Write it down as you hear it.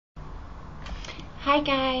Hi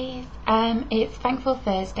guys, it's Thankful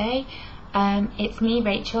Thursday. It's me,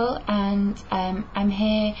 Rachel, and I'm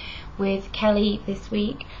here with Kelly this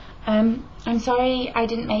week. I'm sorry I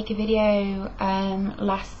didn't make a video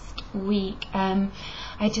last week.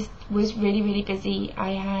 I just was really busy.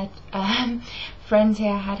 I had friends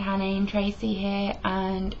here, I had Hannah and Tracy here,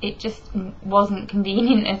 and it just wasn't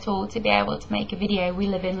convenient at all to be able to make a video. We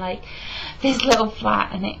live in like this little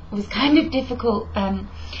flat and it was kind of difficult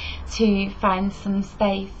to find some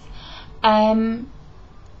space. I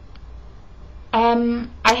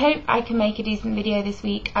hope I can make a decent video this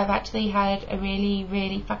week. I've actually had a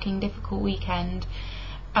really fucking difficult weekend,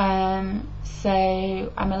 so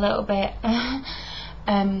I'm a little bit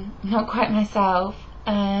not quite myself,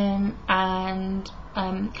 and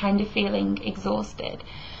kind of feeling exhausted.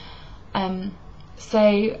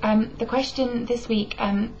 So the question this week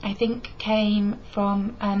I think came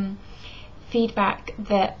from feedback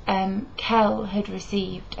that Kel had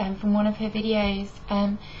received from one of her videos,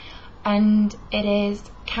 and it is: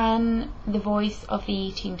 can the voice of the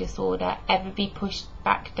eating disorder ever be pushed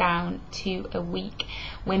back down to a weak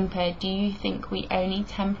whimper? Do you think we only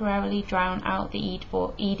temporarily drown out the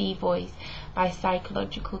ED voice by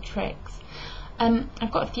psychological tricks?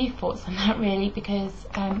 I've got a few thoughts on that really, because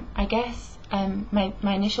I guess my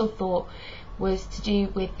initial thought was to do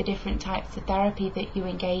with the different types of therapy that you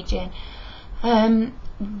engage in.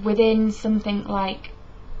 Within something like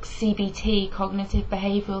CBT, cognitive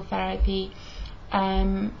behavioural therapy,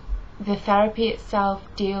 the therapy itself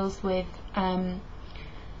deals with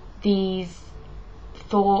these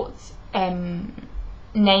thoughts,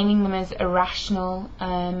 naming them as irrational,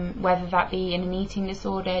 whether that be in an eating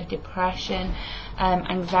disorder, depression,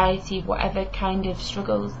 anxiety, whatever kind of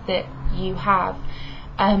struggles that you have.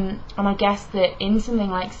 And I guess that in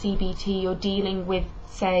something like CBT you're dealing with,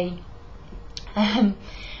 say,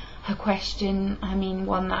 a question,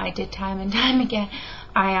 one that I did time and time again: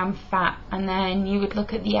 I am fat, and then you would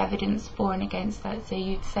look at the evidence for and against that. So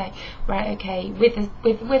you'd say, right, okay, with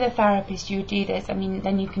a therapist you would do this.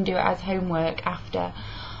 Then you can do it as homework after.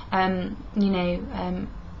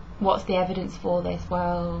 What's the evidence for this?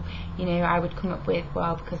 Well, I would come up with,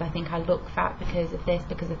 well, because I think I look fat because of this,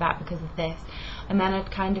 because of that, because of this. And then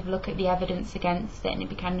I'd kind of look at the evidence against it, and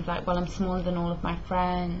it'd be kind of like, well, I'm smaller than all of my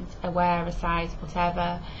friends, I wear a size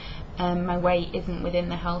whatever, my weight isn't within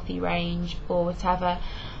the healthy range, or whatever.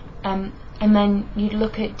 And then you'd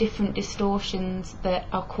look at different distortions that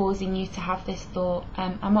are causing you to have this thought.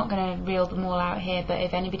 I'm not going to reel them all out here, but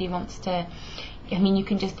if anybody wants to, you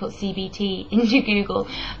can just put CBT into Google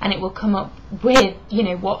and it will come up with,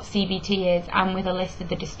 what CBT is, and with a list of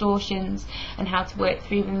the distortions and how to work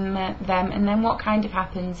through them. And then what kind of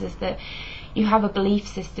happens is that you have a belief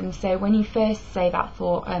system. So when you first say that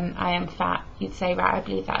thought, I am fat, you'd say, right, I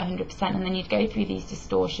believe that 100%, and then you'd go through these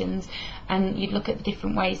distortions and you'd look at the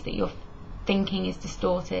different ways that your thinking is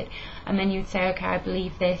distorted, and then you'd say, okay, I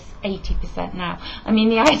believe this 80% now.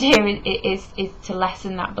 The idea is to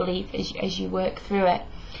lessen that belief as you work through it.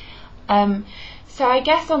 So I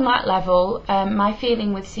guess on that level, my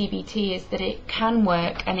feeling with CBT is that it can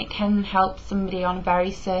work and it can help somebody on a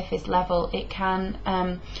very surface level. It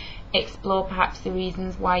can explore perhaps the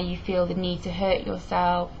reasons why you feel the need to hurt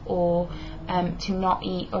yourself, or to not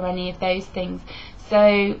eat, or any of those things.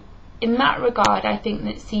 So in that regard, I think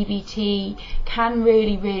that CBT can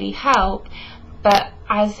really help, but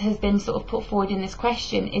as has been sort of put forward in this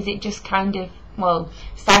question, is it just kind of,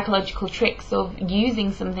 psychological tricks of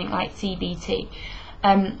using something like CBT?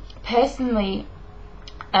 Personally,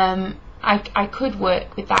 I could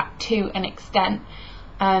work with that to an extent,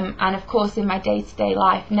 and of course in my day-to-day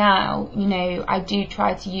life now, I do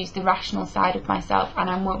try to use the rational side of myself,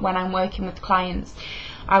 and when I'm working with clients,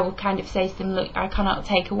 I will kind of say to them, look, I cannot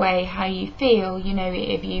take away how you feel.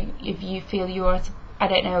 If you feel you're at, I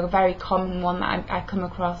don't know, a very common one that I come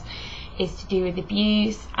across is to do with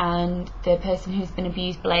abuse, and the person who's been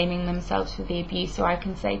abused blaming themselves for the abuse. So I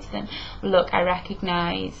can say to them, look, I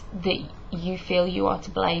recognise that you feel you are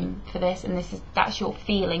to blame for this, and that's your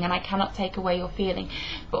feeling, and I cannot take away your feeling.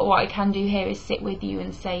 But what I can do here is sit with you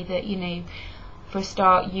and say that, for a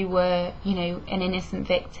start, you were, an innocent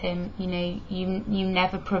victim. You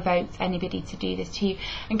never provoked anybody to do this to you,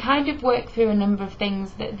 and kind of work through a number of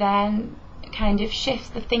things that then kind of shifts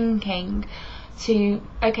the thinking to,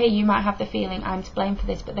 okay, you might have the feeling I'm to blame for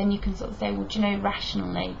this, but then you can sort of say, well,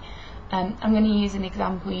 rationally, I'm going to use an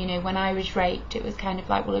example. When I was raped, it was kind of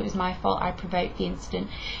like, well, it was my fault, I provoked the incident.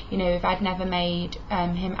 If I'd never made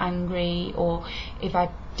him angry, or if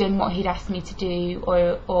I'd done what he'd asked me to do,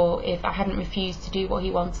 or if I hadn't refused to do what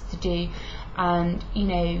he wanted to do, and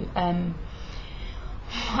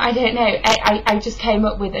I don't know, I just came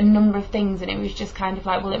up with a number of things, and it was just kind of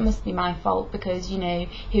like, well, it must be my fault because, you know,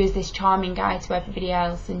 he was this charming guy to everybody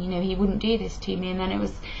else, and, you know, he wouldn't do this to me. And then it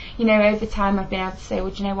was, you know, over time I've been able to say,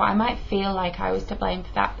 well, do you know what, I might feel like I was to blame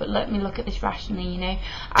for that, but let me look at this rationally. You know,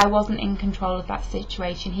 I wasn't in control of that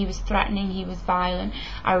situation. He was threatening, he was violent,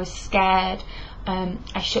 I was scared,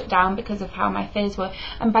 I shut down because of how my fears were.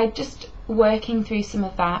 And by just working through some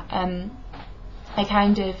of that, I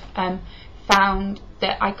kind of found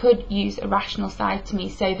that I could use a rational side to me,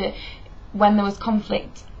 so that when there was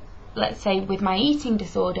conflict, let's say with my eating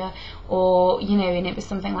disorder, or, you know, and it was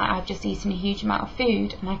something like I've just eaten a huge amount of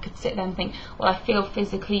food, and I could sit there and think, well, I feel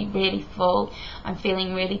physically really full, I'm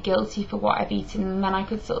feeling really guilty for what I've eaten, and then I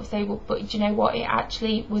could sort of say, well, but do you know what, it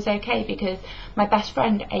actually was okay because my best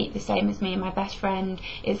friend ate the same as me, and my best friend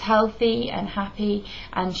is healthy and happy,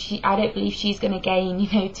 and I don't believe she's going to gain, you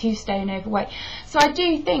know, 2 stone overweight. So I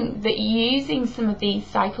do think that using some of these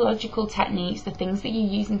psychological techniques, the things that you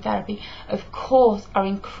use in therapy, of course, are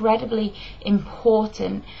incredibly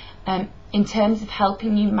important in terms of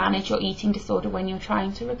helping you manage your eating disorder when you're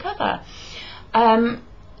trying to recover.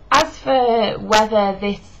 As for whether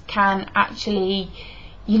this can actually,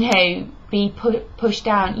 you know, be pushed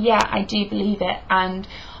down, yeah, I do believe it, and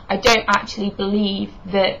I don't actually believe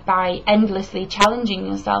that by endlessly challenging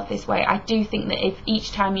yourself this way. I do think that if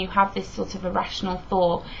each time you have this sort of irrational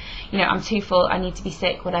thought, you know, I'm too full, I need to be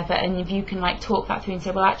sick, whatever, and if you can like talk that through and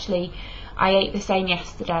say, well, actually, I ate the same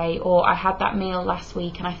yesterday, or I had that meal last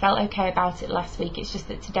week and I felt okay about it last week, it's just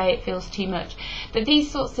that today it feels too much. That these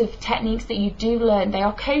sorts of techniques that you do learn, they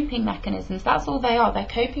are coping mechanisms. That's all they are, they're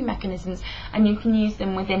coping mechanisms, and you can use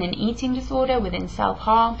them within an eating disorder, within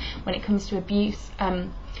self-harm, when it comes to abuse.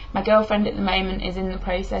 My girlfriend at the moment is in the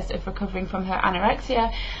process of recovering from her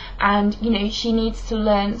anorexia, and, you know, she needs to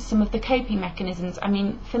learn some of the coping mechanisms. I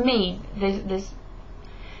mean, for me, there's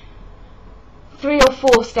 3 or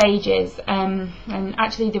 4 stages, and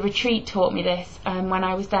actually the retreat taught me this when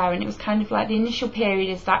I was there, and it was kind of like the initial period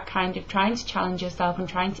is that kind of trying to challenge yourself and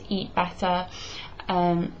trying to eat better.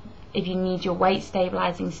 If you need your weight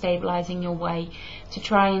stabilizing your weight, to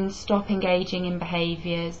try and stop engaging in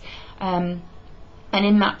behaviours, and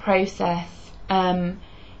in that process,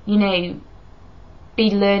 you know, be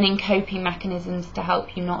learning coping mechanisms to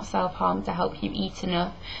help you not self-harm, to help you eat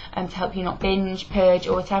enough, and to help you not binge, purge,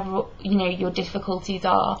 or whatever, you know, your difficulties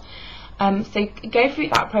are. So go through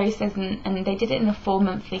that process, and they did it in a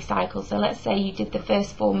 4-monthly cycle. So let's say you did the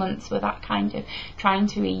first 4 months with that kind of trying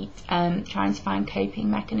to eat, trying to find coping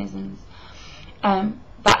mechanisms.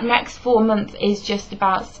 That next 4 months is just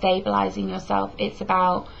about stabilizing yourself. It's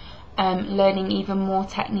about learning even more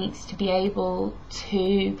techniques to be able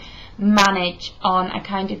to manage on a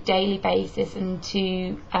kind of daily basis, and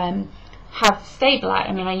to have stabilize.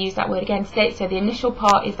 I mean, I use that word again, state. So the initial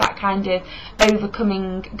part is that kind of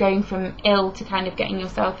overcoming, going from ill to kind of getting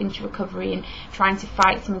yourself into recovery and trying to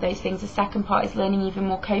fight some of those things. The second part is learning even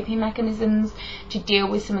more coping mechanisms to deal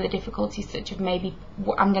with some of the difficulties, such as maybe,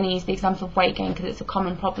 I'm going to use the example of weight gain because it's a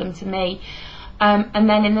common problem to me. And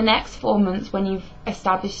then in the next 4 months, when you've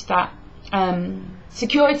established that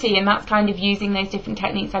security, and that's kind of using those different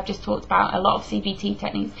techniques I've just talked about, a lot of CBT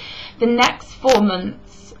techniques, the next 4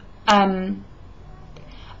 months are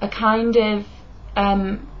kind of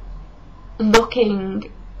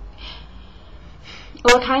looking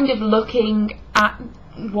at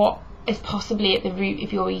what is possibly at the root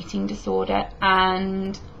of your eating disorder,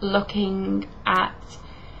 and looking at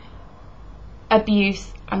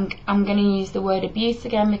abuse. I'm going to use the word abuse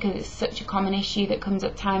again because it's such a common issue that comes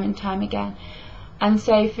up time and time again. And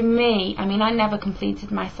so for me, I mean, I never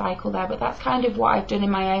completed my cycle there, but that's kind of what I've done in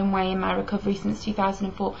my own way in my recovery since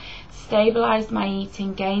 2004. Stabilised my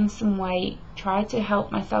eating, gained some weight, tried to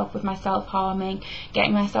help myself with my self-harming,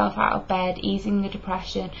 getting myself out of bed, easing the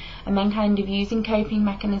depression, and then kind of using coping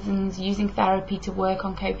mechanisms, using therapy to work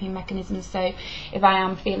on coping mechanisms. So if I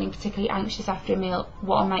am feeling particularly anxious after a meal,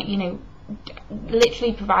 what am I, you know,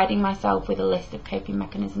 literally providing myself with a list of coping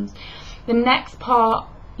mechanisms. The next part,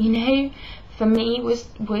 you know, for me was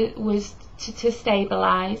to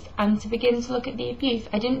stabilise and to begin to look at the abuse.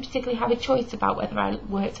 I didn't particularly have a choice about whether I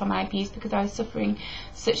worked on my abuse because I was suffering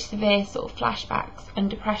such severe sort of flashbacks and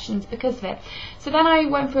depressions because of it. So then I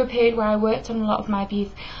went through a period where I worked on a lot of my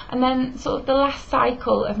abuse, and then sort of the last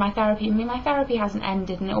cycle of my therapy, I mean, my therapy hasn't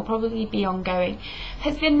ended and it will probably be ongoing,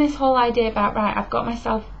 has been this whole idea about, right, I've got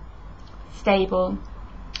myself stable,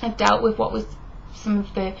 I've dealt with what was some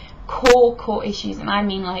of the core issues, and I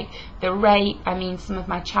mean like the rape, I mean some of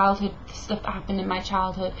my childhood, the stuff that happened in my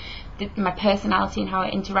childhood, my personality and how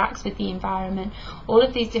it interacts with the environment, all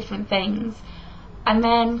of these different things. and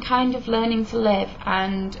then kind of learning to live,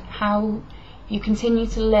 and how you continue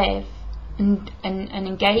to live and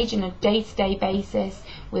engage on a day-to-day basis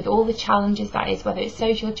with all the challenges that is, whether it's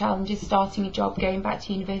social challenges, starting a job, going back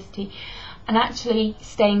to university, and actually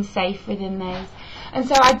staying safe within those. And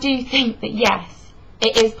so I do think that yes,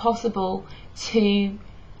 it is possible to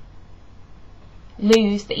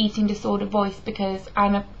lose the eating disorder voice, because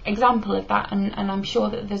I'm an example of that, and I'm sure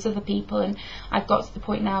that there's other people, and I've got to the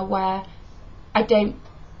point now where I don't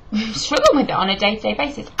struggle with it on a day-to-day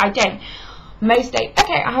basis. I don't. Most days,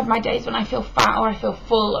 okay, I have my days when I feel fat, or I feel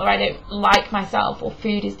full, or I don't like myself, or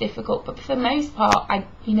food is difficult, but for the most part, I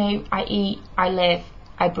eat, I live,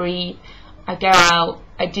 I breathe, I go out,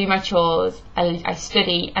 I do my chores, I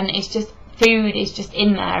study, and it's just, food is just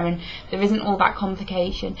in there, and there isn't all that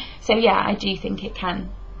complication. So yeah, I do think it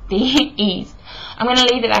can be eased. I'm going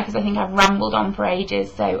to leave it there because I think I've rambled on for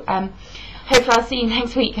ages. So hopefully I'll see you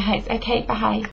next week, guys. Okay, bye.